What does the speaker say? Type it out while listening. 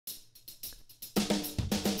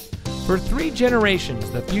For 3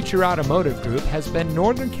 generations, the Future Automotive Group has been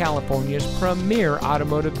Northern California's premier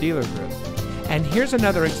automotive dealer group. And here's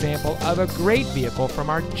another example of a great vehicle from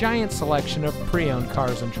our giant selection of pre-owned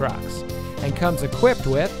cars and trucks. And comes equipped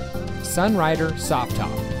with Sunrider Soft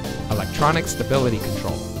Top, electronic stability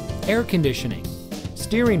control, air conditioning,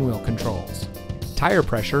 steering wheel controls, tire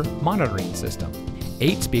pressure monitoring system,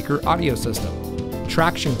 8-speaker audio system,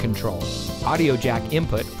 traction control, audio jack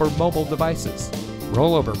input for mobile devices,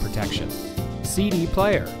 rollover protection, CD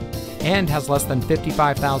player, and has less than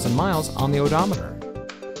 55,000 miles on the odometer.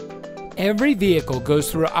 Every vehicle goes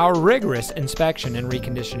through our rigorous inspection and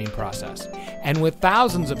reconditioning process. And with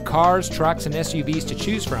thousands of cars, trucks, and SUVs to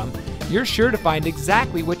choose from, you're sure to find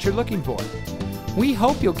exactly what you're looking for. We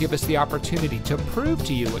hope you'll give us the opportunity to prove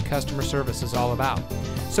to you what customer service is all about.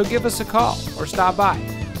 So give us a call or stop by.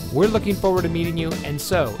 We're looking forward to meeting you, and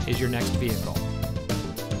so is your next vehicle.